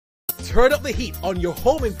Turn up the heat on your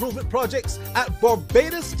home improvement projects at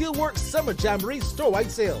Barbados Steel Works Summer Jamboree Storewide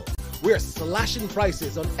Sale. We're slashing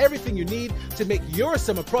prices on everything you need to make your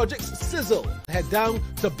summer projects sizzle. Head down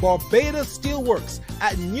to Barbados Steel Works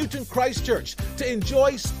at Newton Christchurch to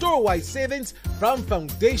enjoy store-wide savings from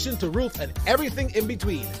foundation to roof and everything in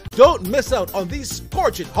between. Don't miss out on these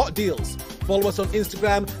scorching hot deals. Follow us on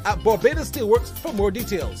Instagram at Barbados Steel Works for more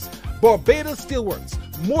details. Barbados Steel Works,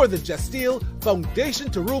 more than just steel, foundation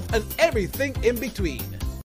to roof and everything in between.